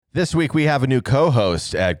This week, we have a new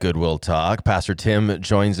co-host at Goodwill Talk. Pastor Tim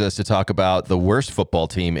joins us to talk about the worst football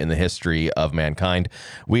team in the history of mankind.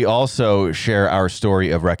 We also share our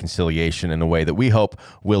story of reconciliation in a way that we hope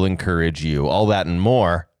will encourage you. All that and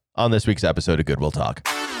more on this week's episode of Goodwill Talk.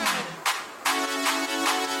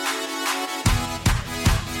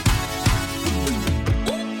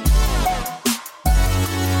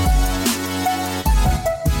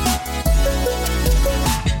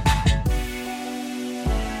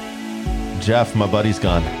 Jeff, my buddy's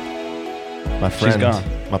gone. My friend, She's gone.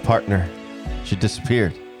 my partner, she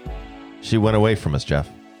disappeared. She went away from us, Jeff.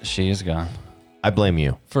 She is gone. I blame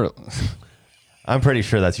you. I'm pretty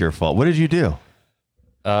sure that's your fault. What did you do?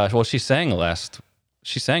 Well, she sang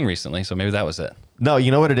recently, so maybe that was it. No, you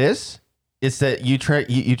know what it is? It's that you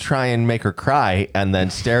try and make her cry and then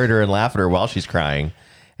stare at her and laugh at her while she's crying.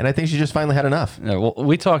 And I think she just finally had enough. Yeah, well,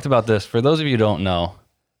 we talked about this. For those of you who don't know,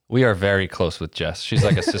 we are very close with Jess. She's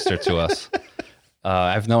like a sister to us.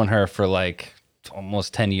 I've known her for like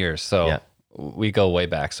almost 10 years, so Yeah. we go way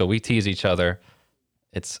back. So we tease each other.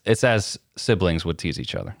 It's as siblings would tease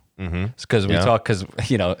each other. Mm-hmm. Because we talk, because,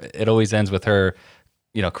 it always ends with her,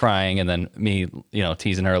 crying, and then me,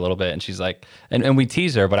 teasing her a little bit. And she's like, and we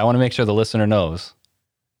tease her, but I want to make sure the listener knows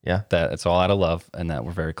that it's all out of love and that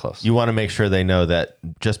we're very close. You want to make sure they know that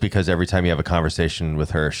just because every time you have a conversation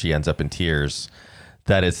with her, she ends up in tears,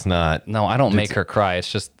 that it's not. No, I don't make her cry.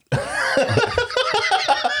 It's just.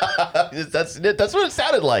 That's what it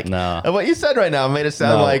sounded like. No. And what you said right now made it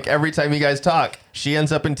sound like every time you guys talk, she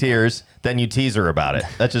ends up in tears, then you tease her about it.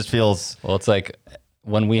 That just feels. Well, it's like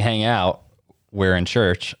when we hang out, we're in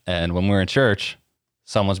church, and when we're in church,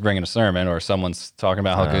 someone's bringing a sermon or someone's talking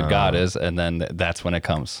about how good God is, and then that's when it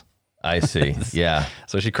comes. I see. Yeah.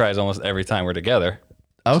 So she cries almost every time we're together.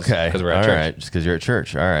 Okay. Because we're at All church. right. Just because you're at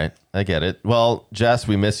church. All right. I get it. Well, Jess,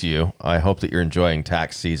 we miss you. I hope that you're enjoying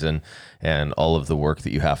tax season and all of the work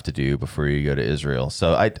that you have to do before you go to Israel.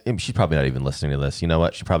 So she's probably not even listening to this. You know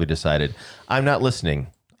what? She probably decided, I'm not listening.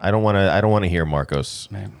 I don't want to hear Marcos.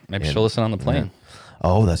 Maybe she'll listen on the plane.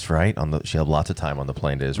 Oh, that's right. She had lots of time on the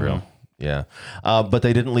plane to Israel. Yeah. But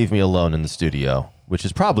they didn't leave me alone in the studio, which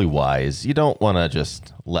is probably wise. You don't want to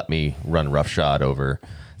just let me run roughshod over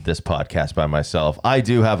this podcast by myself. I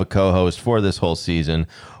do have a co-host for this whole season.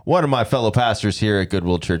 One of my fellow pastors here at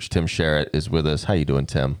Goodwill Church, Tim Sherritt, is with us. How you doing,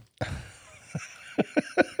 Tim?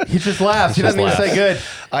 He just laughs. He doesn't even say good.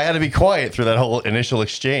 I had to be quiet through that whole initial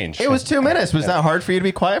exchange. It was 2 minutes. Was that hard for you to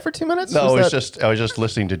be quiet for 2 minutes? No, I was just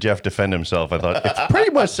listening to Jeff defend himself. I thought it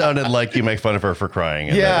pretty much sounded like you make fun of her for crying.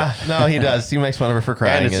 Yeah, no, he does. He makes fun of her for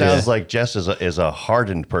crying. And it sounds like Jess is a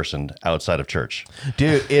hardened person outside of church.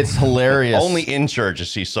 Dude, it's hilarious. Only in church is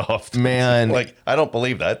she soft. Man. Like, I don't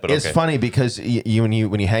believe that, but it's okay. funny because when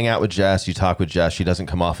you hang out with Jess, you talk with Jess, she doesn't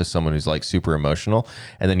come off as someone who's like super emotional,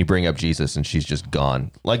 and then you bring up Jesus and she's just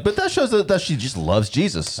gone. Like, but that shows that she just loves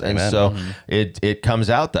Jesus, and so it comes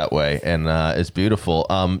out that way, and it's beautiful.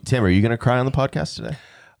 Tim, are you going to cry on the podcast today?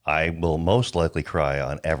 I will most likely cry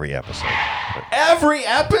on every episode. Every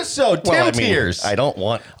episode, tears. I don't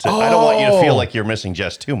want you to feel like you're missing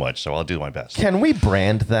Jess too much, so I'll do my best. Can we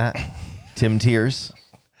brand that Tim Tears?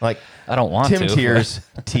 Like, I don't want Tim to. Tears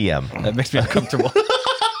TM. That makes me uncomfortable.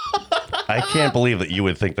 I can't believe that you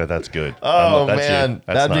would think that that's good. Oh, That's man, you.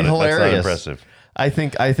 that'd be hilarious. That's not impressive. I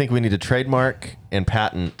think we need to trademark and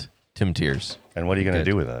patent Tim Tears. And what are you going to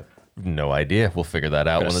do with that? No idea. We'll figure that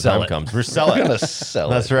out when the sell time it. comes. We're We're selling going it. to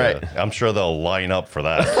sell it. That's right. Yeah. I'm sure they'll line up for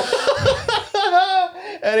that.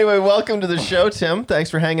 Anyway, welcome to the show, Tim. Thanks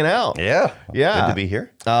for hanging out. Yeah. Yeah. Good to be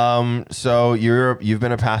here. So you've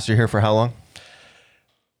been a pastor here for how long?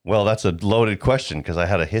 Well, that's a loaded question because I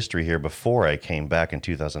had a history here before I came back in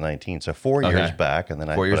 2019. So 4 years back, and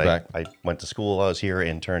then 4 years back. I went to school. I was here,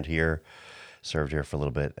 interned here, served here for a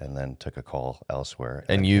little bit, and then took a call elsewhere.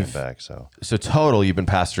 And then you've came back. So total, you've been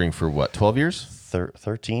pastoring for what? 12 years?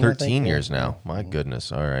 13. 13 years now. My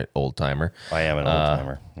goodness. All right, old timer. I am an old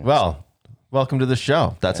timer. Well, welcome to the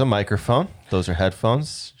show. That's a microphone. Those are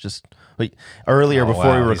headphones. Just earlier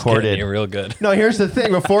before we recorded. You're real good. No, here's the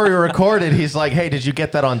thing. Before we recorded, he's like, "Hey, did you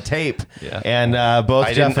get that on tape?" Yeah. And both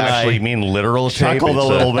I Jeff didn't and actually I mean literal tape. chuckled a It's,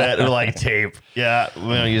 little bit. We're like, tape. Yeah,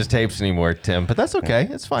 we don't use tapes anymore, Tim. But that's okay.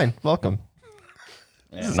 It's fine. Welcome.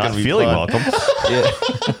 Not feeling fun. welcome.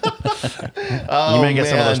 Oh, You may get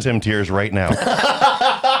some of man. those Tim tears right now.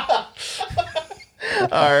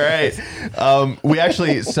 All right. We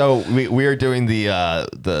actually, we are doing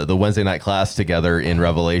the Wednesday night class together in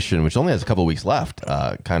Revelation, which only has a couple weeks left.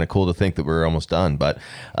 Kind of cool to think that we're almost done. But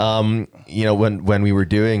when we were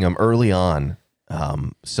doing them early on,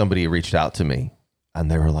 somebody reached out to me and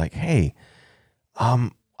they were like, "Hey,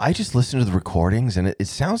 I just listened to the recordings, and it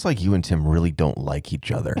sounds like you and Tim really don't like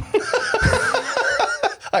each other.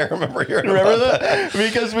 I remember hearing that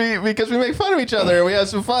because we make fun of each other and we have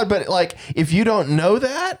some fun. But like, if you don't know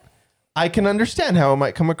that, I can understand how it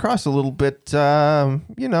might come across a little bit,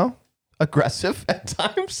 aggressive at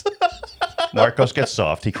times. Marcos gets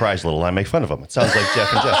soft. He cries a little. I make fun of him. It sounds like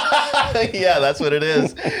Jeff and Jeff. Yeah, that's what it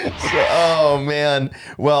is. Oh, man.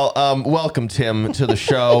 Well, welcome, Tim, to the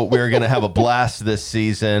show. We're going to have a blast this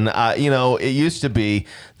season. It used to be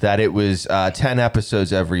that it was 10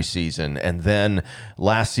 episodes every season. And then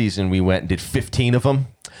last season, we went and did 15 of them.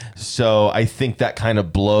 So I think that kind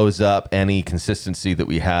of blows up any consistency that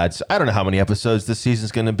we had. So I don't know how many episodes this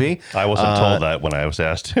season's going to be. I wasn't told that when I was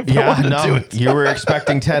asked if I wanted to do it. You were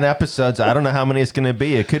expecting 10 episodes. I don't know how many it's going to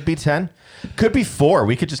be. It could be 10. Could be 4.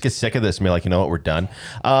 We could just get sick of this and be like, you know what, we're done.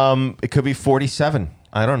 It could be 47.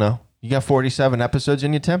 I don't know. You got 47 episodes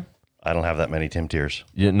in you, Tim? I don't have that many Tim Tears.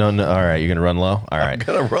 No. All right. You're going to run low? All right. I'm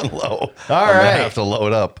going to run low. All right. I have to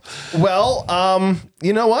load up. Well,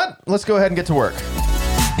 you know what? Let's go ahead and get to work.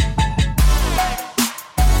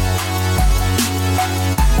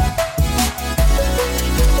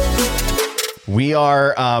 We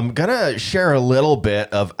are going to share a little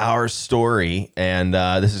bit of our story, and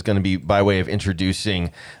this is going to be by way of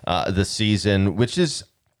introducing the season, which is,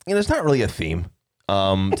 it's not really a theme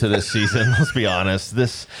to this season. Let's be honest.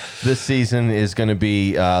 This season is going to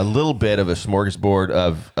be a little bit of a smorgasbord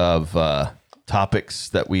of topics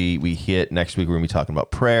that we hit. Next week, we're going to be talking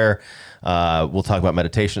about prayer. We'll talk about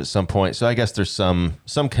meditation at some point. So I guess there's some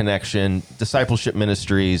connection. Discipleship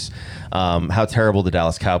ministries, how terrible the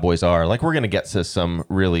Dallas Cowboys are. Like, we're going to get to some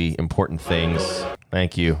really important things.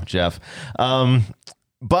 Thank you, Jeff.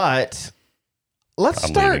 But let's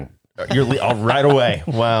start. You're right away.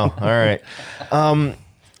 Wow. All right.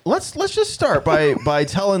 Let's just start by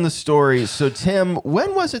telling the story. So, Tim,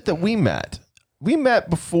 when was it that we met? We met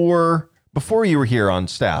before you were here on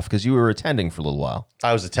staff, because you were attending for a little while.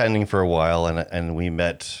 I was attending for a while, and we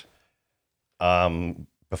met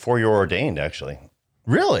before you were ordained, actually.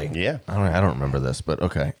 Really? Yeah. I don't remember this, but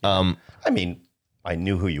okay. I mean, I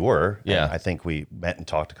knew who you were. Yeah. I think we met and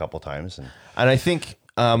talked a couple times. And I think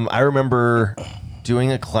I remember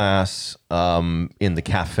doing a class in the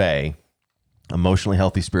cafe, Emotionally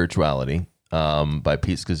Healthy Spirituality, by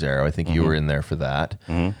Pete Scazzaro. I think you were in there for that.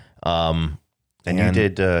 Mm-hmm.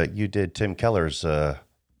 And you did Tim Keller's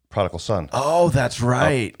Prodigal Son. Oh, that's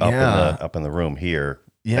right. Up in the room here.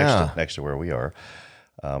 Yeah. Next to where we are.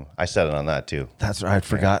 I sat in on that too. That's right. I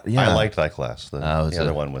forgot. Yeah. I liked that class. The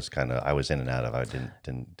other one was kind of, I was in and out of. I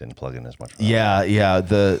didn't plug in as much. Yeah.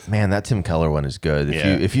 That Tim Keller one is good.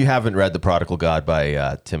 If you haven't read The Prodigal God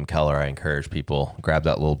by Tim Keller, I encourage people, grab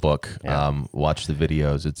that little book. Yeah. Watch the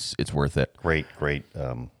videos. It's worth it. Great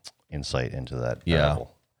insight into that parable. Yeah.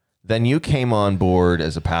 Then you came on board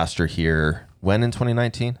as a pastor here when in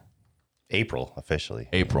 2019? April, officially.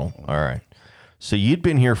 April. All right. So you'd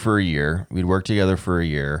been here for a year. We'd worked together for a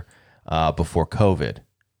year before COVID.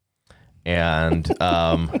 And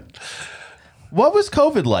what was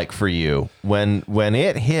COVID like for you when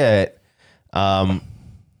it hit?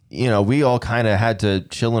 We all kind of had to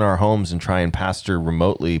chill in our homes and try and pastor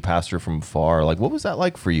remotely, pastor from afar. Like, what was that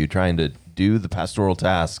like for you, trying to do the pastoral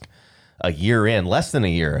task a year in, less than a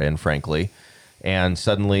year in, frankly, and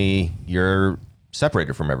suddenly you're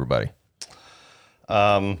separated from everybody?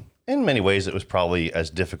 In many ways, it was probably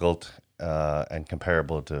as difficult and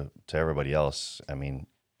comparable to everybody else. I mean,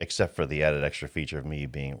 except for the added extra feature of me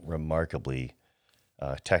being remarkably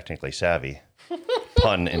technically savvy,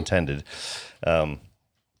 pun intended. It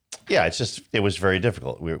was very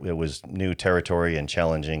difficult. It was new territory and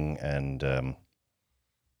challenging, and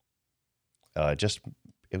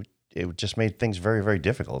it just made things very, very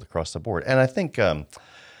difficult across the board. And I think,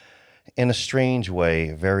 in a strange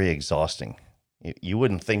way, very exhausting. You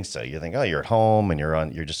wouldn't think so. You think, oh, you're at home and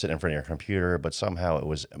you're just sitting in front of your computer, but somehow it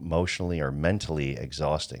was emotionally or mentally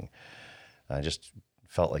exhausting. I just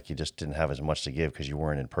felt like you just didn't have as much to give because you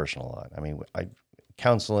weren't in person a lot. I mean,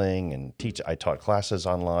 counseling and I taught classes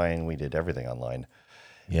online. We did everything online.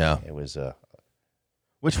 Yeah. It was.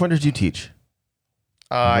 Which one did you teach?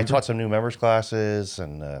 I taught some new members classes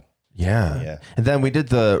and. Yeah. And then we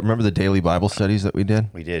did remember the daily Bible studies that we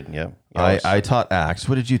did? We did, yeah. I taught Acts.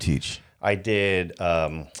 What did you teach? I did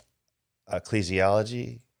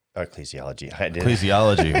ecclesiology.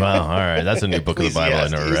 Ecclesiology. Wow. All right. That's a new book of the Bible I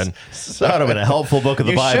never read. That would have been a helpful book of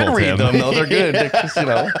the Bible. You should read them, though. They're good.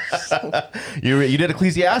 You did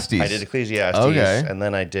Ecclesiastes. I did Ecclesiastes. Okay. And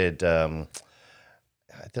then I did. Did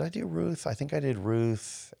I do Ruth? I think I did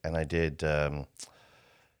Ruth, and I did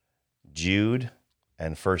Jude.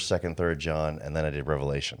 and 1st, 2nd, 3rd John, and then I did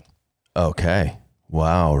Revelation. Okay.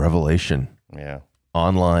 Wow. Revelation. Yeah.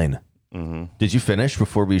 Online. Mm-hmm. Did you finish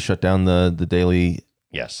before we shut down the daily?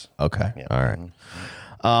 Yes. Okay. Yeah. All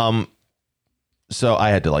right. So I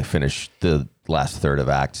had to like finish the last third of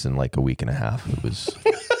Acts in like a week and a half. It was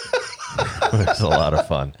it was a lot of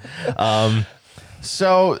fun.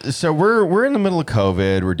 So we're in the middle of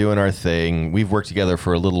COVID. We're doing our thing. We've worked together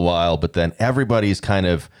for a little while, but then everybody's kind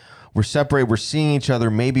of, we're separated. We're seeing each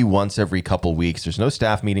other maybe once every couple weeks. There's no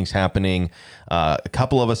staff meetings happening. A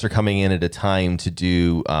couple of us are coming in at a time to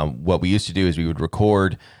do what we used to do is we would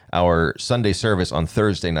record our Sunday service on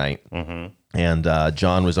Thursday night. Mm-hmm. And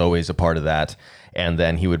John was always a part of that. And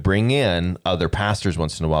then he would bring in other pastors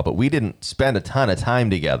once in a while, but we didn't spend a ton of time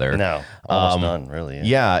together. No, almost none, really.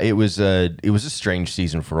 Yeah, it was a strange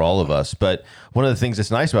season for all of us. But one of the things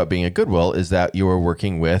that's nice about being at Goodwill is that you are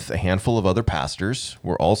working with a handful of other pastors.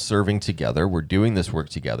 We're all serving together. We're doing this work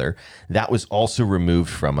together. That was also removed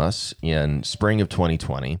from us in spring of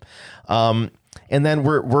 2020. And then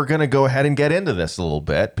we're going to go ahead and get into this a little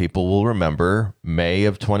bit. People will remember May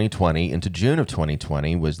of 2020 into June of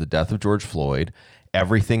 2020 was the death of George Floyd.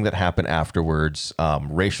 Everything that happened afterwards,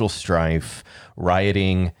 racial strife,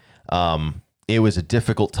 rioting. It was a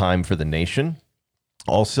difficult time for the nation.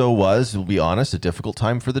 Also was, we'll be honest, a difficult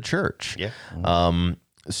time for the church. Yeah.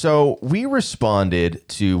 So we responded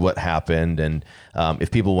to what happened, and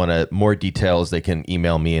if people want more details, they can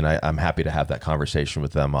email me, and I'm happy to have that conversation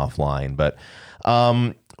with them offline. But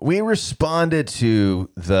we responded to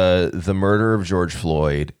the murder of George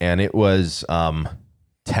Floyd, and it was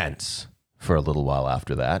tense for a little while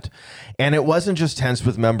after that. And it wasn't just tense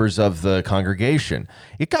with members of the congregation.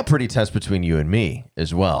 It got pretty tense between you and me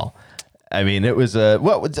as well. I mean, it was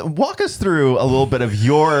walk us through a little bit of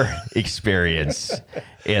your experience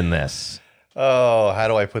in this. Oh, how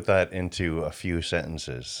do I put that into a few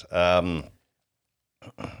sentences? I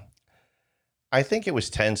think it was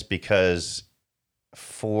tense because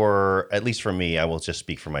at least for me, I will just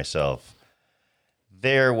speak for myself,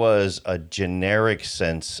 there was a generic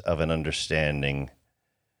sense of an understanding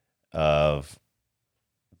of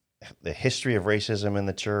the history of racism in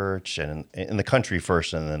the church and in the country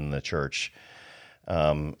first and then the church.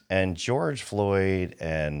 And George Floyd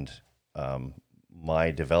and my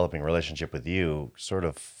developing relationship with you sort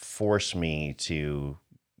of forced me to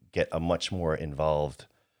get a much more involved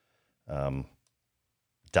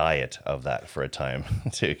diet of that for a time,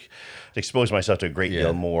 to expose myself to a great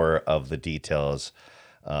deal more of the details,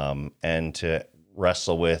 and to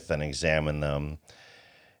wrestle with and examine them.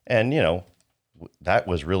 And, that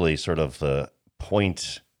was really sort of the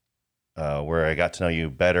point where I got to know you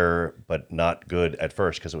better, but not good at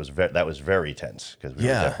first, because that was very tense, because we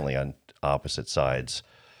were definitely on opposite sides.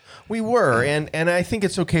 We were, and I think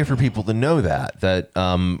it's okay for people to know that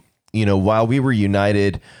while we were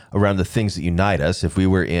united around the things that unite us, if you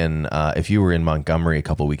were in Montgomery a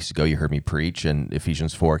couple of weeks ago, you heard me preach, and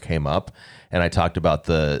Ephesians 4 came up, and I talked about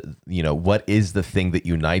what is the thing that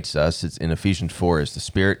unites us. It's in Ephesians 4 is the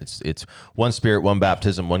Spirit. It's one Spirit, one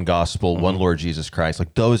baptism, one gospel, one Lord Jesus Christ.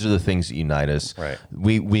 Like, those are the things that unite us. Right.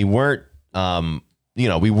 We weren't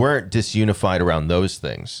we weren't disunified around those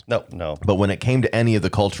things. No. But when it came to any of the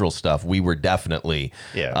cultural stuff, we were definitely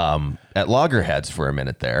at loggerheads for a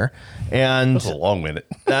minute there. And it was a long minute.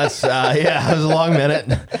 That's it was a long minute.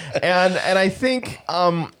 And I think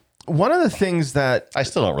one of the things that I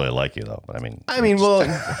still don't really like you, though. But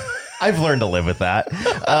well, I've learned to live with that.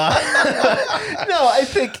 No, I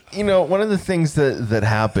think, one of the things that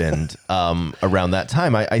happened around that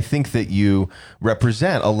time, I think that you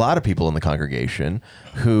represent a lot of people in the congregation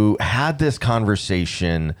who had this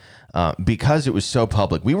conversation because it was so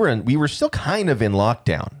public. We were still kind of in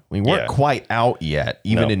lockdown. We weren't quite out yet,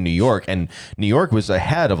 even in New York. And New York was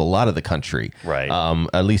ahead of a lot of the country, right?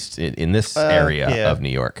 At least in this area of New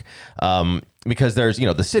York. Because there's,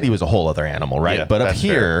 the city was a whole other animal, right? Yeah, but up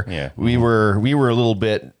here, we were a little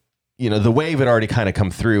bit, the wave had already kind of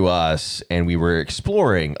come through us, and we were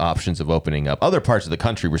exploring options of opening up. Other parts of the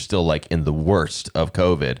country were still like in the worst of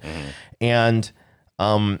COVID. And,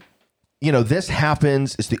 this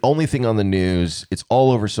happens. It's the only thing on the news. It's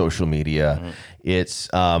all over social media. It's,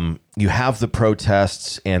 you have the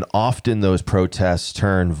protests, and often those protests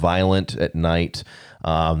turn violent at night.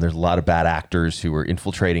 There's a lot of bad actors who are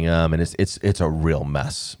infiltrating them, and it's a real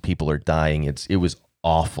mess. People are dying. It was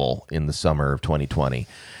awful in the summer of 2020.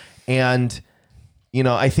 And,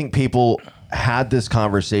 I think people had this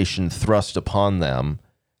conversation thrust upon them.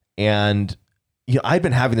 And, I'd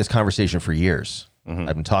been having this conversation for years.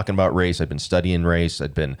 I've been talking about race. I've been studying race.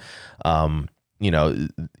 I've been,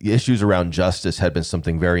 issues around justice had been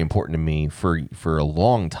something very important to me for a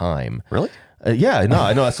long time. Really? Yeah, no,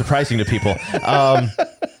 I know that's surprising to people.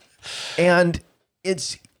 And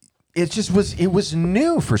it was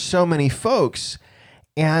new for so many folks.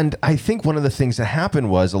 And I think one of the things that happened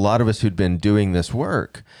was a lot of us who'd been doing this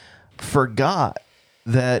work forgot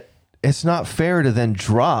that it's not fair to then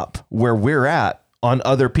drop where we're at on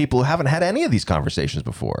other people who haven't had any of these conversations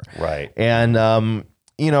before. Right. And,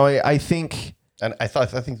 I think... And I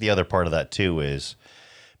think the other part of that too is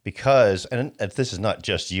because, and this is not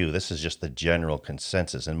just you, this is just the general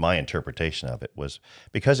consensus, and my interpretation of it was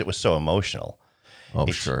because it was so emotional. Oh,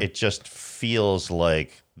 sure. It just feels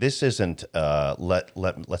like this isn't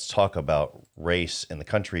let's talk about race in the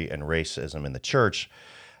country and racism in the church.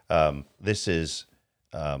 This is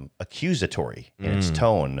accusatory in its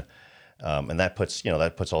tone, and that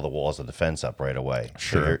puts all the walls of defense up right away.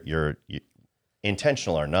 Sure, so you're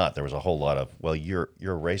intentional or not. There was a whole lot of you're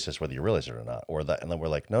racist whether you realize it or not, or that, and then we're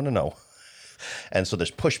like no, and so there's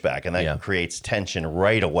pushback, and that creates tension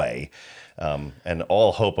right away. And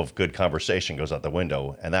all hope of good conversation goes out the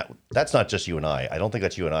window. And that's not just you and I. I don't think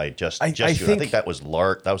that's you and I. I think that was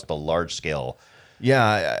large. That was the large scale.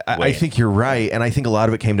 Yeah, I think you're right, and I think a lot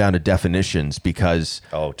of it came down to definitions because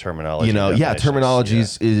terminology.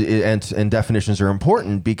 Terminologies and definitions are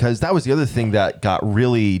important because that was the other thing that got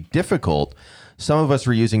really difficult. Some of us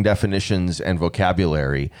were using definitions and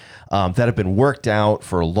vocabulary that have been worked out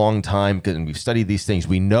for a long time, and we've studied these things.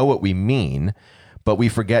 We know what we mean. But we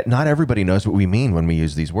forget not everybody knows what we mean when we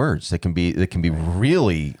use these words. They can be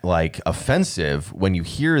really like offensive when you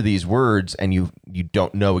hear these words and you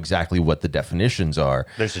don't know exactly what the definitions are.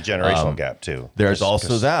 There's a generational gap too. There's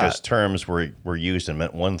also that. Because terms were used and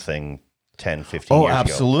meant one thing 10, 15 years ago. Oh,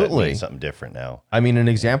 absolutely. That means something different now. I mean, an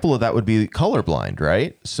example of that would be colorblind,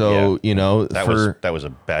 right? So, that was a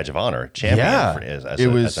badge of honor, champion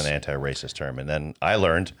as an anti-racist term. And then I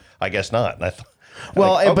learned, I guess not. And I thought,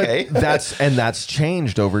 well, okay. But that's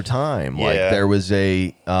changed over time. Like there was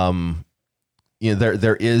there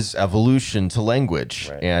is evolution to language,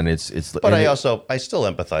 right. And it's. But I still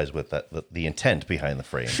empathize with that the intent behind the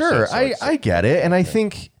phrase. Sure, so I get it, and I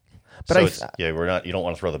think. But so we're not. You don't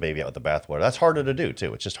want to throw the baby out with the bathwater. That's harder to do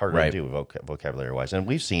too. It's just harder to do vocabulary wise, and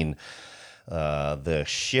we've seen the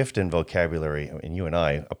shift in vocabulary. And you and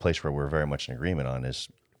I, a place where we're very much in agreement on is.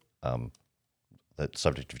 The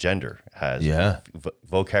subject of gender has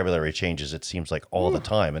vocabulary changes. It seems like all the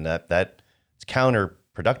time, and that's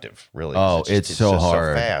counterproductive. Really, it's so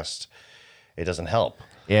hard, so fast. It doesn't help.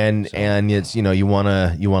 And it's you want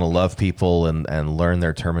to love people and learn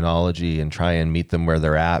their terminology and try and meet them where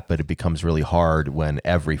they're at, but it becomes really hard when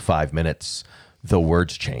every 5 minutes the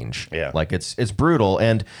words change. Yeah, like it's brutal.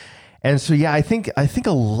 And so I think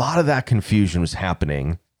a lot of that confusion was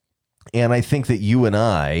happening, and I think that you and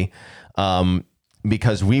I.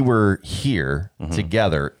 Because we were here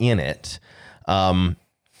together in it,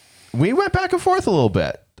 we went back and forth a little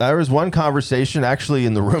bit. There was one conversation actually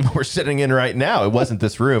in the room we're sitting in right now. It wasn't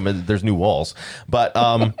this room, and there's new walls, but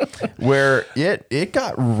where it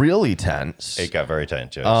got really tense. It got very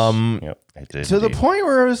tense. Yes. It did, to the point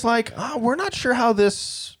where it was like, we're not sure how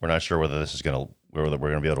this. We're not sure whether this is whether we're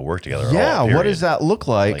going to be able to work together. Yeah. What does that look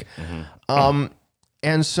like?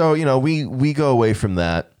 And so we go away from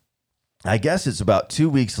that. I guess it's about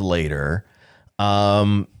 2 weeks later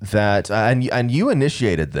that and you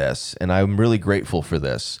initiated this, and I'm really grateful for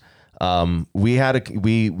this. We were like,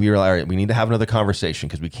 all right, we need to have another conversation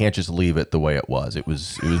because we can't just leave it the way it was. It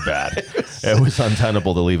was bad. It was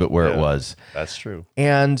untenable to leave it where it was. That's true.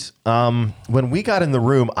 And when we got in the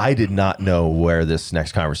room, I did not know where this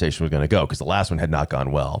next conversation was going to go because the last one had not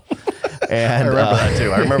gone well. And I remember that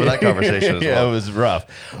too. I remember that conversation as well. Yeah, it was rough.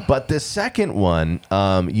 But the second one,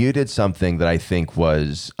 you did something that I think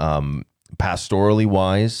was pastorally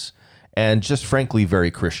wise and just frankly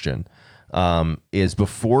very Christian. Is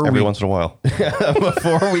before every once in a while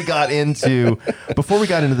before we got into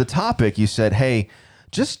the topic, you said, "Hey,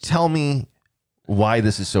 just tell me why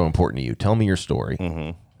this is so important to you. Tell me your story."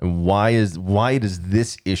 And why does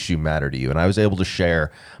this issue matter to you? And I was able to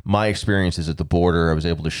share my experiences at the border. I was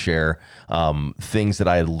able to share things that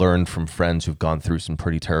I had learned from friends who've gone through some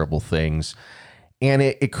pretty terrible things. And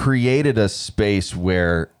it created a space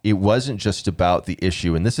where it wasn't just about the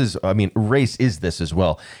issue. And race is this as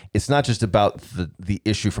well. It's not just about the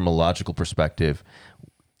issue from a logical perspective.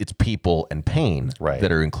 It's people and pain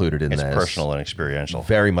that are included in this. It's personal and experiential.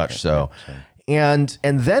 Very much so. And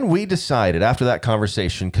then we decided after that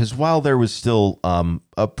conversation, because while there was still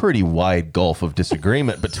a pretty wide gulf of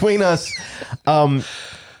disagreement between us,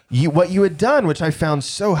 what you had done, which I found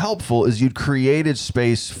so helpful, is you'd created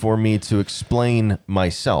space for me to explain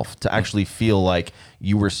myself, to actually feel like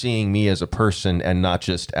you were seeing me as a person and not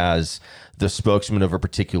just as the spokesman of a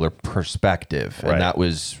particular perspective. And that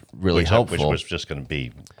was really helpful. Which was just going to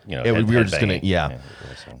be, we were just going to, yeah.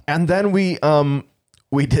 And then we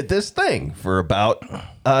did this thing for about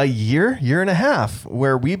a year and a half,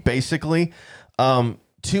 where we basically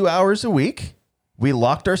 2 hours a week, we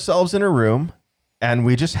locked ourselves in a room and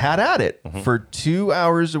we just had at it for 2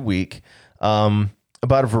 hours a week about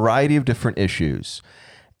a variety of different issues.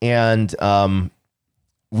 And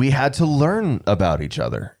we had to learn about each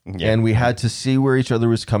other, and we had to see where each other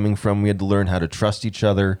was coming from. We had to learn how to trust each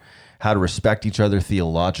other, how to respect each other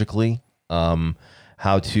theologically, how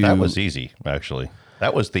to... That was easy, actually.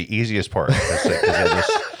 That was the easiest part.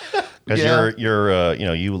 Because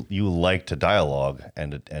you like to dialogue,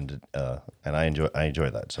 and I enjoy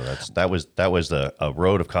that. So that was a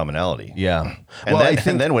road of commonality. Yeah.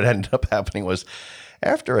 And then what ended up happening was,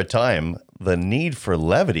 after a time, the need for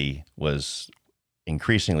levity was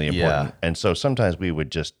increasingly important. Yeah. And so sometimes we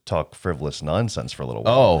would just talk frivolous nonsense for a little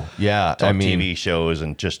while. Oh, yeah. Talk TV shows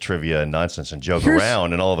and just trivia and nonsense and joke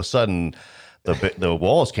around, and all of a sudden the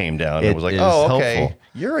walls came down, and it was like, oh, okay, helpful.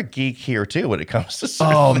 You're a geek here too when it comes to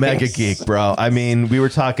certain things. Mega geek, bro. I mean, we were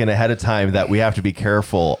talking ahead of time that we have to be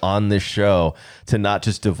careful on this show to not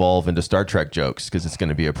just devolve into Star Trek jokes, because it's going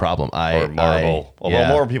to be a problem. Or Marvel. Although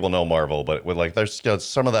more people know Marvel, but with there's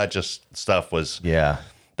some of that just stuff was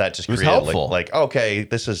that just created helpful. Like okay,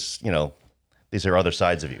 this is these are other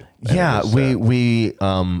sides of you. And we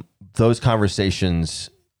those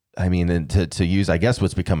conversations. I mean, and to use, I guess,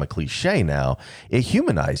 what's become a cliche now, it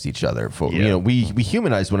humanized each other. We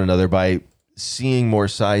humanized one another by seeing more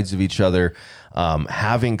sides of each other,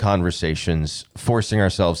 having conversations, forcing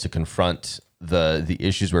ourselves to confront the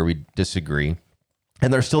issues where we disagree,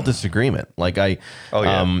 and there's still disagreement.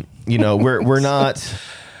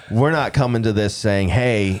 We're not coming to this saying,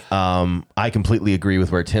 hey, I completely agree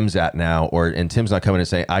with where Tim's at now, and Tim's not coming to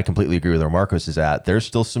say, I completely agree with where Marcos is at. There's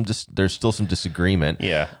still some disagreement.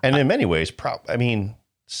 Yeah. And in many ways,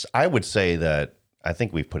 I would say that, I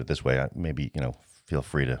think we've put it this way, maybe, feel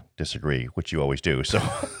free to disagree, which you always do. So,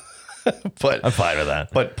 but I'm fine with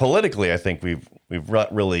that. But politically, I think we've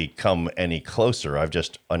not really come any closer. I've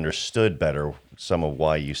just understood better some of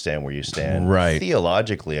why you stand where you stand. Right.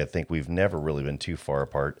 Theologically, I think we've never really been too far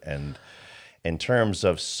apart. And in terms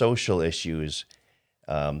of social issues,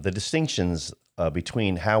 the distinctions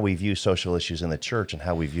between how we view social issues in the church and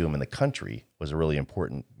how we view them in the country was a really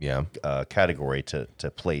important category to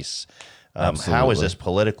place. How is this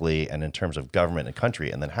politically and in terms of government and country?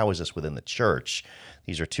 And then how is this within the church?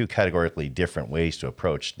 These are two categorically different ways to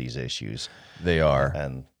approach these issues. They are.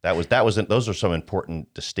 And those are some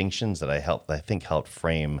important distinctions that I think helped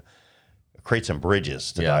create some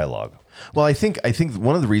bridges to dialogue. Well, I think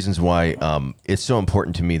one of the reasons why it's so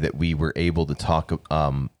important to me that we were able to talk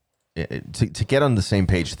to get on the same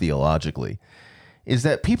page theologically is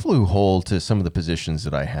that people who hold to some of the positions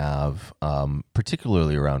that I have,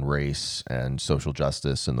 particularly around race and social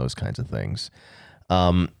justice and those kinds of things,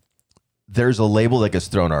 there's a label that gets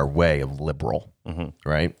thrown our way of liberal,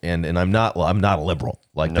 right? And I'm not a liberal.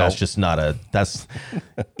 That's just not that's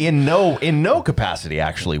in no capacity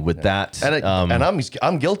actually with that. And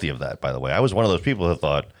I'm guilty of that, by the way. I was one of those people who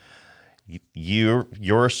thought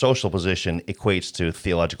your social position equates to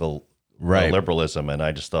theological liberalism, and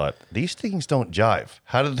I just thought these things don't jive.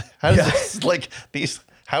 How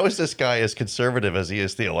is this guy as conservative as he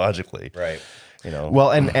is theologically? Right.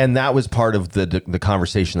 Well, and that was part of the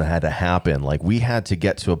conversation that had to happen. Like, we had to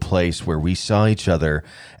get to a place where we saw each other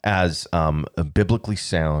as biblically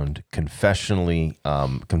sound, confessionally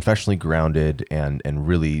grounded, and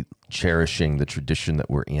really cherishing the tradition that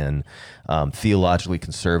we're in, theologically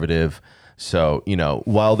conservative. So,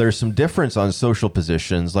 while there's some difference on social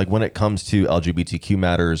positions, like when it comes to LGBTQ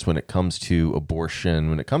matters, when it comes to abortion,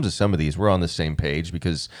 when it comes to some of these, we're on the same page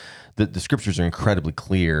because the scriptures are incredibly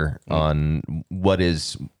clear on what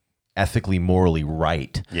is ethically, morally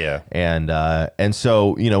right. Yeah. And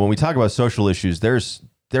so, when we talk about social issues, there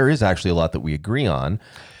is actually a lot that we agree on,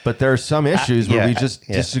 but there are some issues where we just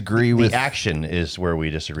disagree with. The action is where we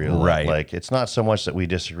disagree a lot. Right. Like, it's not so much that we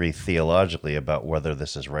disagree theologically about whether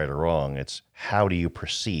this is right or wrong. It's how do you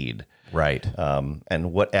proceed? Right.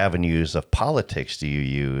 And what avenues of politics do you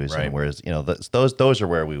use? Right. And whereas, those are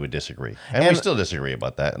where we would disagree. And we still disagree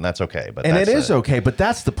about that, and that's okay. But it is okay, but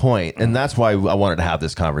that's the point. And that's why I wanted to have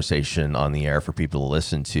this conversation on the air for people to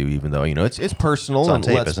listen to, even though, it's personal. It's on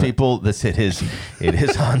tape, it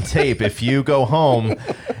is on tape. If you go home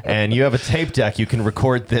and you have a tape deck you can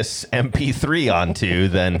record this MP3 onto,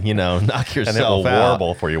 then, knock yourself out. And it will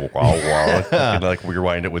warble for you. You can like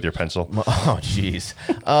rewind it with your pencil. Oh, jeez.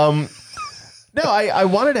 No, I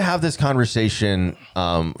wanted to have this conversation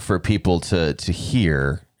for people to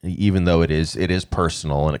hear, even though it is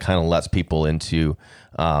personal, and it kind of lets people into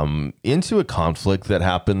a conflict that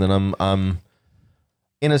happened that I'm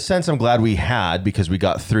in a sense I'm glad we had, because we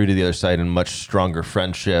got through to the other side in much stronger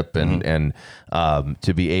friendship and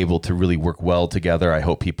to be able to really work well together. I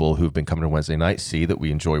hope people who've been coming to Wednesday night see that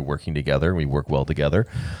we enjoy working together and we work well together.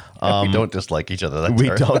 We don't dislike each other.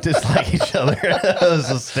 Don't dislike each other. That was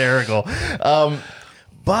hysterical.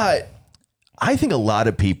 But I think a lot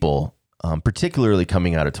of people, particularly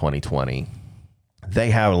coming out of 2020,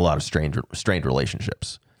 they have a lot of strained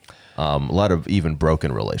relationships, a lot of even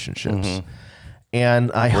broken relationships.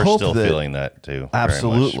 And We're hope still that, feeling that too.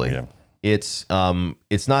 Absolutely. Very much, yeah.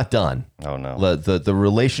 It's not done. Oh no. The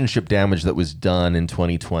relationship damage that was done in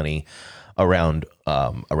 2020 around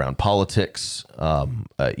politics,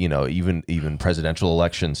 even presidential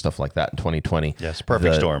elections, stuff like that in 2020. Yes,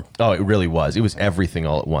 perfect storm. Oh, it really was. It was everything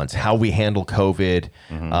all at once. How we handle COVID,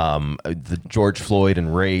 the George Floyd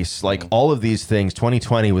and race, like all of these things.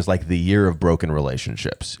 2020 was like the year of broken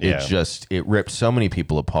relationships. It ripped so many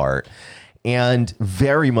people apart, and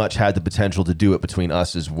very much had the potential to do it between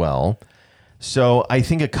us as well. So I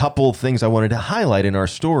think a couple things I wanted to highlight in our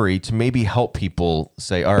story to maybe help people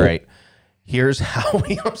say, all right, here's how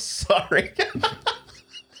we, I'm sorry.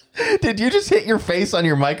 Did you just hit your face on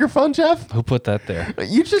your microphone, Jeff? Who put that there?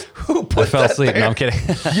 I fell asleep. No, I'm kidding.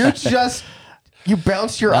 You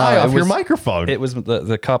bounced your eye off your microphone. It was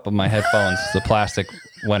the cup of my headphones. The plastic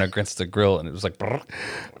went against the grill, and it was like, what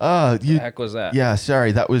the heck was that? Yeah,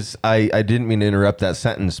 sorry. That was, I didn't mean to interrupt that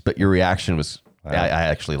sentence, but your reaction was, I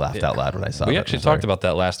actually laughed out loud when I saw it. We actually talked about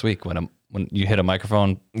that last week when you hit a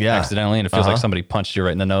microphone accidentally, and it feels like somebody punched you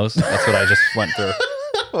right in the nose. That's what I just went through.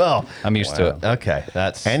 Well, I'm used to it. Okay,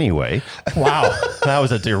 that's Anyway, wow. That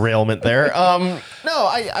was a derailment there. No,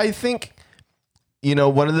 I think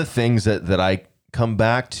one of the things that I come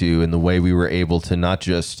back to in the way we were able to not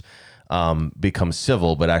just become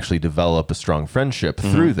civil, but actually develop a strong friendship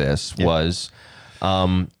through this was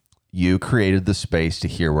you created the space to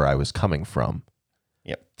hear where I was coming from.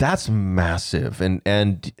 Yep, that's massive.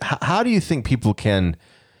 And how do you think people can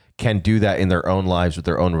do that in their own lives with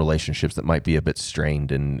their own relationships that might be a bit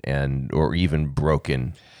strained and or even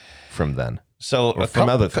broken from then? So from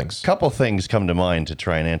other things. A couple things come to mind to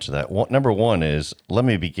try and answer that. Number one is, let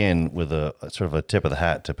me begin with a sort of a tip of the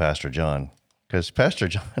hat to Pastor John, because Pastor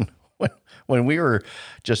John, when we were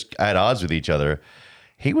just at odds with each other,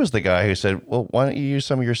 he was the guy who said, well, why don't you use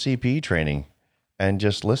some of your CPE training and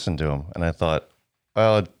just listen to him? And I thought,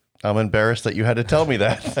 well, I'm embarrassed that you had to tell me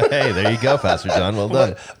that. Hey, there you go, Pastor John. Well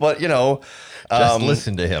done. But just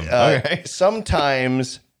listen to him. Okay.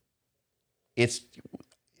 Sometimes it's,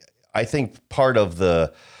 I think, part of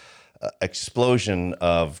the explosion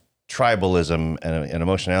of tribalism and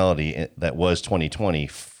emotionality that was 2020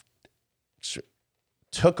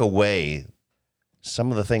 took away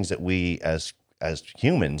some of the things that we as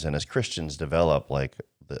humans and as Christians develop, like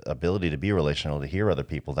the ability to be relational, to hear other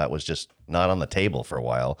people. That was just not on the table for a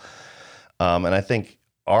while. And I think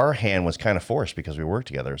our hand was kind of forced because we worked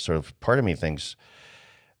together. Sort of part of me thinks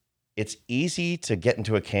it's easy to get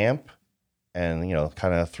into a camp and,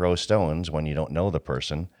 kind of throw stones when you don't know the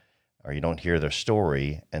person or you don't hear their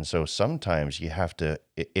story. And so sometimes you have to,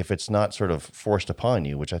 if it's not sort of forced upon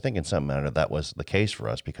you, which I think in some manner that was the case for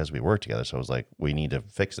us because we worked together. So it was like, we need to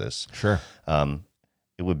fix this. Sure.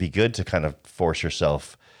 It would be good to kind of force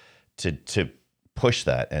yourself to push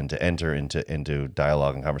that and to enter into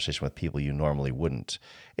dialogue and conversation with people you normally wouldn't.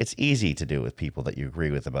 It's easy to do with people that you agree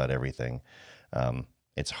with about everything.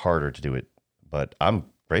 It's harder to do it, but I'm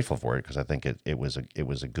grateful for it because I think it was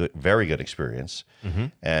a good, very good experience,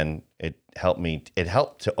 and it helped me. It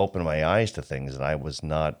helped to open my eyes to things that I was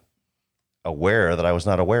not aware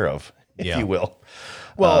of, if you will.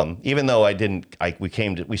 Well, even though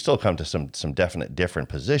we still come to some definite different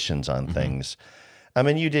positions on things. I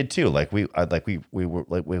mean, you did too. We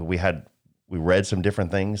read some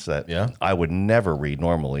different things that I would never read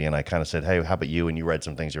normally, and I kind of said, "Hey, how about you?" And you read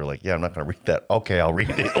some things. You were like, "Yeah, I'm not going to read that." Okay, I'll read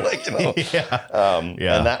it.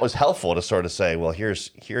 And that was helpful to sort of say, "Well,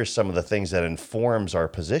 here's some of the things that informs our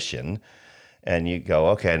position." And you go,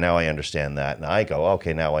 "Okay, now I understand that." And I go,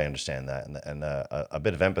 "Okay, now I understand that." And a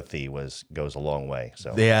bit of empathy goes a long way.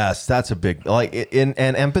 So yes, that's a big and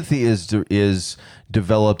empathy is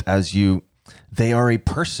developed as you. they are a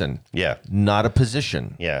person, not a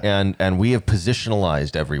position. And we have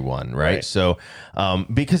positionalized everyone, right? So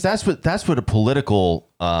because that's what a political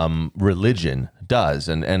religion does,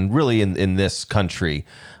 and really in this country,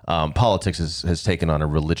 politics has taken on a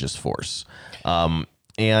religious force,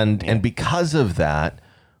 and because of that,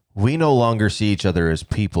 we no longer see each other as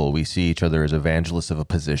people. We see each other as evangelists of a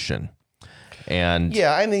position. And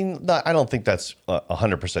I mean, I don't think that's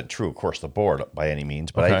 100% true across the board by any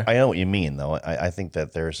means, but I know what you mean, though. I think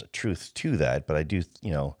that there's a truth to that, but I do,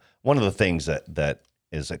 one of the things that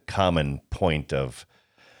is a common point of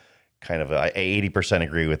kind of, I 80%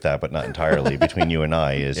 agree with that, but not entirely between you and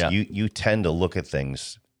I, is you tend to look at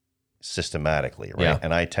things systematically, right?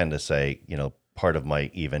 And I tend to say, part of my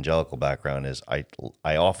evangelical background is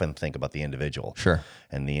I often think about the individual,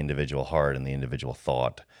 and the individual heart and the individual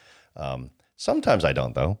thought. Sometimes I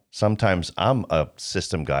don't, though. Sometimes I'm a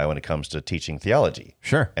system guy when it comes to teaching theology.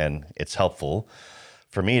 And it's helpful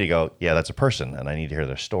for me to go, that's a person, and I need to hear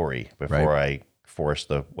their story before I force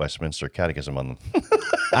the Westminster Catechism on them.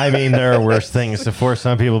 I mean, there are worse things to force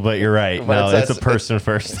on people, but you're right. No, it's a person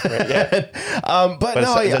first. But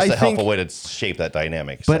no, I think a helpful way to shape that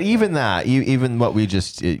dynamic. But even that, even what we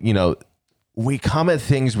just, we come at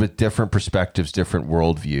things with different perspectives, different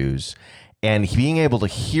worldviews. And being able to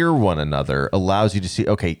hear one another allows you to see,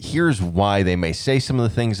 okay, here's why they may say some of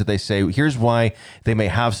the things that they say. Here's why they may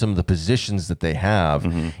have some of the positions that they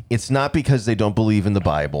have. It's not because they don't believe in the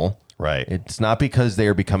Bible. It's not because they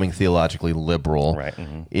are becoming theologically liberal.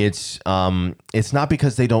 It's not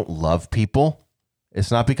because they don't love people. It's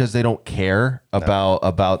not because they don't care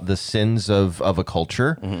about the sins of a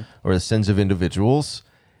culture or the sins of individuals.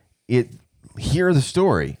 Hear the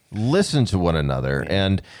story, listen to one another.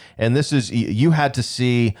 And this is, you had to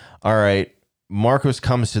see, all right, Marcos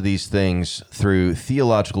comes to these things through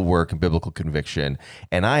theological work and biblical conviction.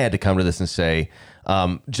 And I had to come to this and say,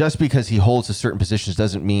 just because he holds to certain positions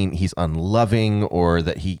doesn't mean he's unloving or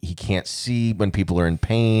that he can't see when people are in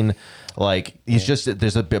pain. Like, he's just,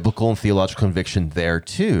 there's a biblical and theological conviction there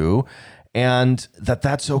too. And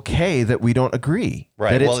that's okay that we don't agree.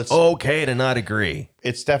 That it's okay to not agree.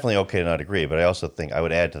 It's definitely okay to not agree. But I also think I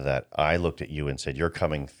would add to that. I looked at you and said,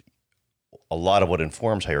 a lot of what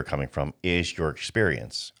informs how you're coming from is your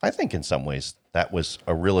experience. I think in some ways that was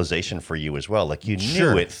a realization for you as well. Like, you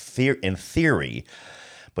knew it in theory,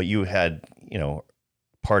 but you had,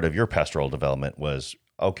 part of your pastoral development was,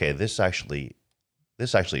 okay, this actually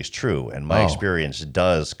is true. And my experience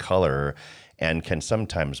does color and can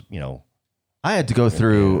sometimes, I had to go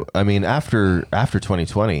through, I mean, after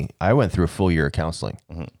 2020, I went through a full year of counseling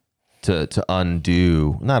to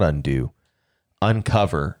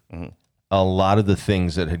uncover a lot of the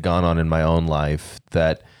things that had gone on in my own life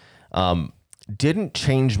that didn't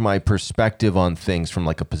change my perspective on things from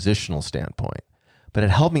like a positional standpoint, but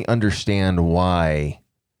it helped me understand why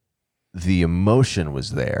the emotion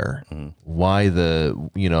was there, why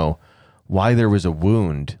why there was a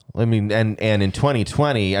wound. I mean, and in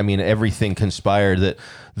 2020, I mean, everything conspired that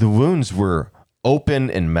the wounds were open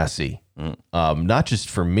and messy, not just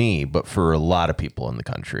for me, but for a lot of people in the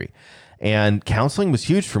country. And counseling was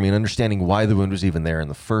huge for me in understanding why the wound was even there in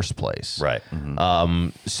the first place.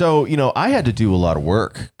 So, I had to do a lot of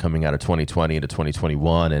work coming out of 2020 into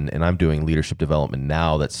 2021, and I'm doing leadership development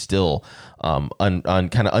now that's still kind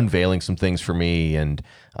of unveiling some things for me. And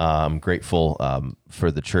I'm grateful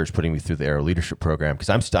for the church putting me through the Arrow Leadership Program,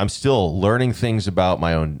 because I'm still learning things about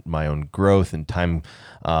my own growth and time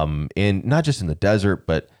in not just in the desert,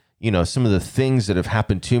 but some of the things that have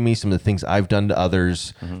happened to me, some of the things I've done to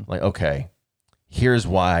others. Like, okay, here's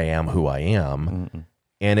why I am who I am.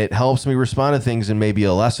 And it helps me respond to things in maybe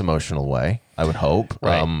a less emotional way, I would hope,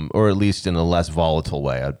 or at least in a less volatile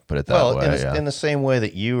way. I'd put it that way. In the same way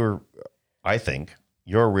that I think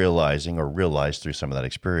you're realizing or realized through some of that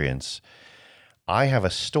experience, I have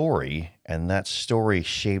a story, and that story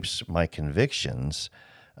shapes my convictions.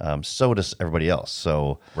 So does everybody else.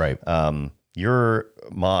 So,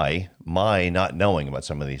 my not knowing about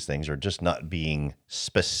some of these things, or just not being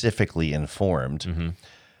specifically informed,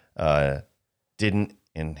 didn't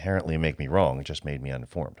inherently make me wrong. It just made me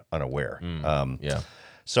unaware.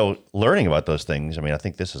 So learning about those things, I mean, I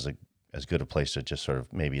think this is as good a place to just sort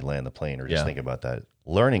of maybe land the plane or just think about that.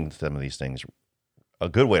 Learning some of these things, a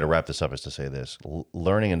good way to wrap this up is to say this: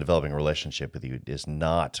 learning and developing a relationship with you is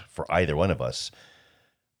not, for either one of us,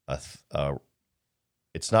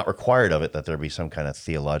 it's not required of it that there be some kind of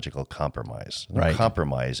theological compromise. No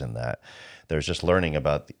compromise in that. There's just learning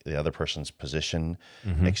about the other person's position,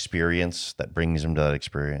 experience that brings them to that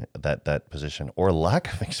experience, that position, or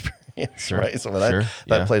lack of experience, right? So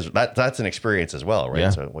that plays that's an experience as well, right? Yeah.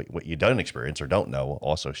 So what you don't experience or don't know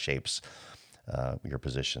also shapes your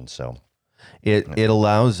position. So it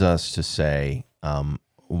allows us to say,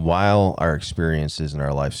 while our experiences and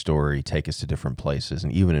our life story take us to different places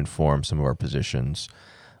and even inform some of our positions,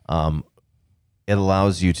 it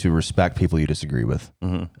allows you to respect people you disagree with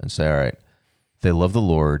and say, all right, they love the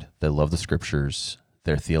Lord, they love the scriptures,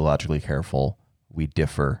 they're theologically careful, we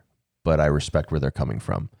differ, but I respect where they're coming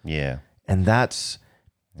from. Yeah. And that's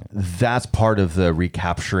part of the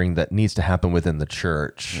recapturing that needs to happen within the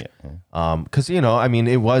church. Because,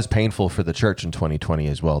 it was painful for the church in 2020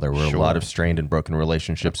 as well. There were a lot of strained and broken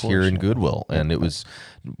relationships here in Goodwill. And it was,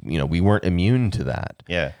 we weren't immune to that.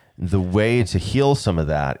 Yeah. The way to heal some of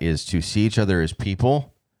that is to see each other as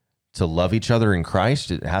people, to love each other in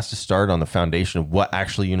Christ. It has to start on the foundation of what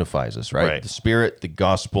actually unifies us, right? The Spirit, the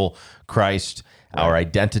gospel, Christ, our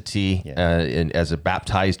identity as a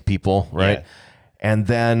baptized people, right? Yeah. And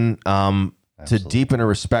then to deepen a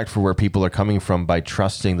respect for where people are coming from by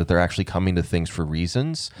trusting that they're actually coming to things for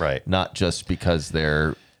reasons, not just because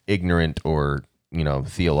they're ignorant or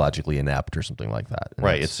theologically inept or something like that. And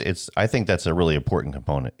it's I think that's a really important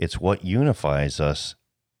component. It's what unifies us.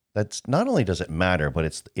 That's not only does it matter, but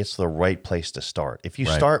it's the right place to start. If you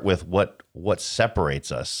start with what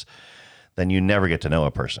separates us, then you never get to know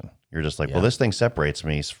a person. You're just like, well, this thing separates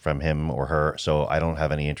me from him or her, so I don't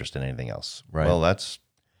have any interest in anything else. Right. Well,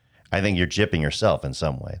 I think you're gypping yourself in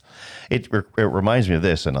some way. It reminds me of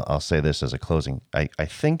this, and I'll say this as a closing. I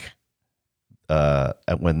think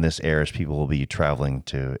when this airs, people will be traveling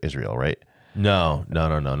to Israel, right? No,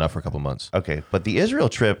 not for a couple months. Okay, but the Israel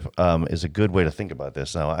trip is a good way to think about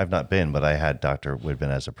this. Now, I've not been, but I had Dr. Woodman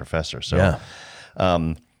as a professor. So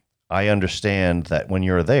I understand that when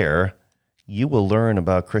you're there, you will learn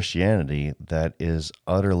about Christianity that is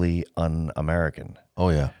utterly un-American. Oh,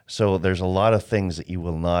 yeah. So there's a lot of things that you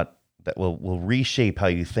will not, that will reshape how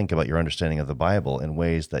you think about your understanding of the Bible in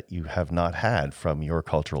ways that you have not had from your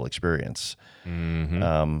cultural experience.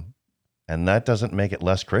 And that doesn't make it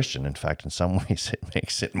less Christian. In fact, in some ways, it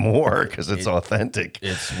makes it more because it's authentic.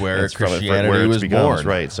 It's where Christianity was born,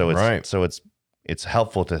 right? So it's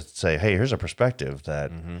helpful to say, hey, here's a perspective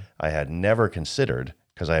that I had never considered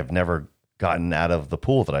because I have never gotten out of the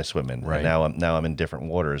pool that I swim in. Right. And now I'm in different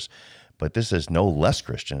waters. But this is no less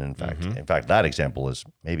Christian. In fact, that example is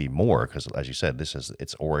maybe more because, as you said, this is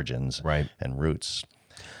its origins and roots.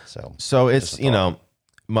 So it's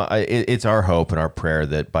it's our hope and our prayer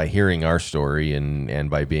that by hearing our story and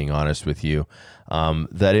by being honest with you,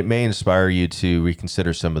 that it may inspire you to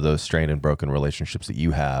reconsider some of those strained and broken relationships that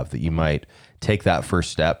you have, that you might take that first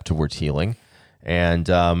step towards healing. And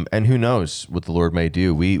who knows what the Lord may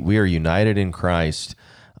do. We are united in Christ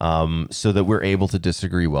so that we're able to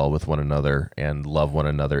disagree well with one another and love one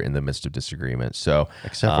another in the midst of disagreement. So,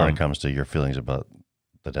 except when it comes to your feelings about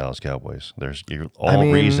the Dallas Cowboys,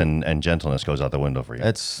 reason and gentleness goes out the window for you.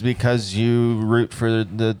 It's because you root for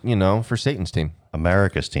for Satan's team,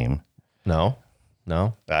 America's team. No,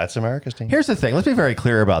 that's America's team. Here's the thing. Let's be very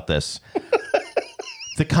clear about this.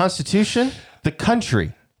 The Constitution, the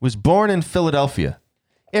country, was born in Philadelphia.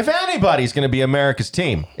 If anybody's going to be America's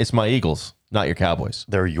team, it's my Eagles, not your Cowboys.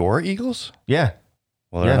 They're your Eagles? Yeah.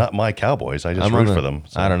 Well, they're not my Cowboys. I just root for them.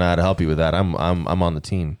 So. I don't know how to help you with that. I'm on the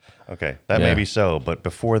team. Okay, that may be so, but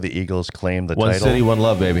before the Eagles claimed the title, one city, one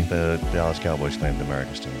love, baby. The Dallas Cowboys claimed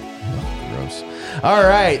America's team. Oh, gross. All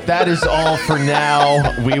right, that is all for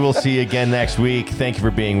now. We will see you again next week. Thank you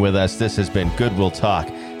for being with us. This has been Goodwill Talk,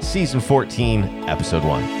 Season 14, Episode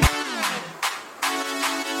 1.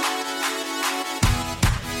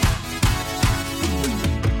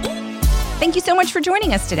 Thank you so much for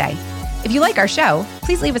joining us today. If you like our show,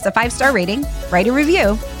 please leave us a 5-star rating, write a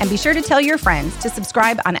review, and be sure to tell your friends to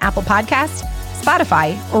subscribe on Apple Podcasts,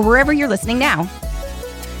 Spotify, or wherever you're listening now.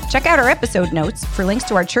 Check out our episode notes for links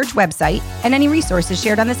to our church website and any resources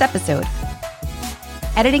shared on this episode.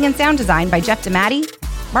 Editing and sound design by Jeff DiMatti.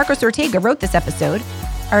 Marcos Ortega wrote this episode.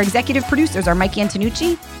 Our executive producers are Mike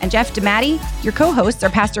Antonucci and Jeff DiMatti. Your co-hosts are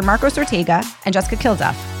Pastor Marcos Ortega and Jessica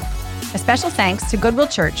Kilduff. A special thanks to Goodwill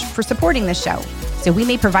Church for supporting this show, so we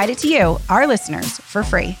may provide it to you, our listeners, for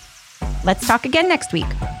free. Let's talk again next week.